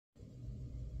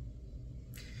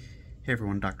Hey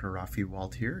everyone, Dr. Raphi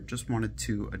Wald here. Just wanted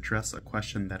to address a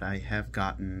question that I have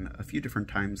gotten a few different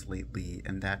times lately,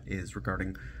 and that is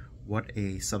regarding what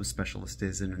a subspecialist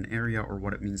is in an area or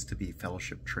what it means to be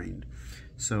fellowship trained.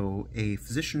 So a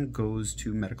physician goes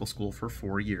to medical school for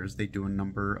 4 years. They do a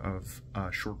number of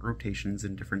short rotations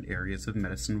in different areas of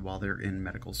medicine while they're in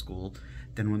medical school.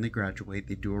 Then when they graduate,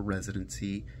 they do a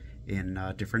residency in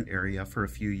a different area for a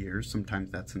few years.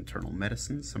 Sometimes that's internal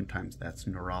medicine, sometimes that's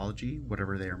neurology,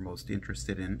 whatever they are most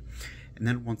interested in. And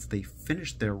then once they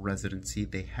finish their residency,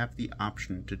 they have the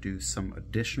option to do some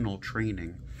additional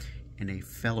training in a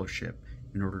fellowship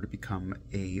in order to become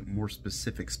a more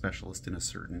specific specialist in a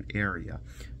certain area.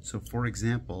 So for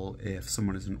example, if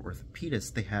someone is an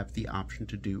orthopedist, they have the option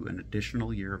to do an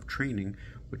additional year of training,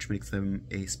 which makes them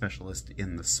a specialist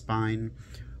in the spine,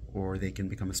 or they can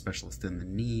become a specialist in the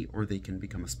knee, or they can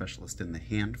become a specialist in the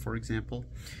hand, for example.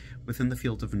 Within the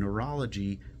field of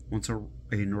neurology, once a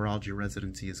neurology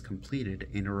residency is completed,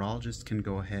 a neurologist can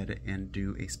go ahead and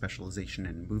do a specialization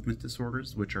in movement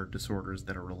disorders, which are disorders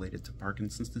that are related to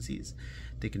Parkinson's disease.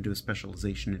 Specialization. They can do a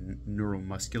specialization in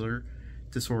neuromuscular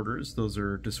disorders. Those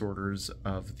are disorders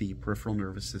of the peripheral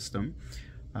nervous system.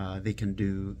 They can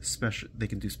do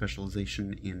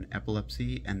specialization in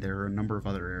epilepsy, and there are a number of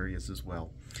other areas as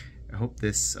well. I hope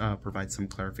this provides some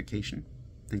clarification.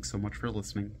 Thanks so much for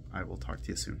listening. I will talk to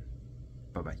you soon.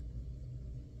 Bye-bye.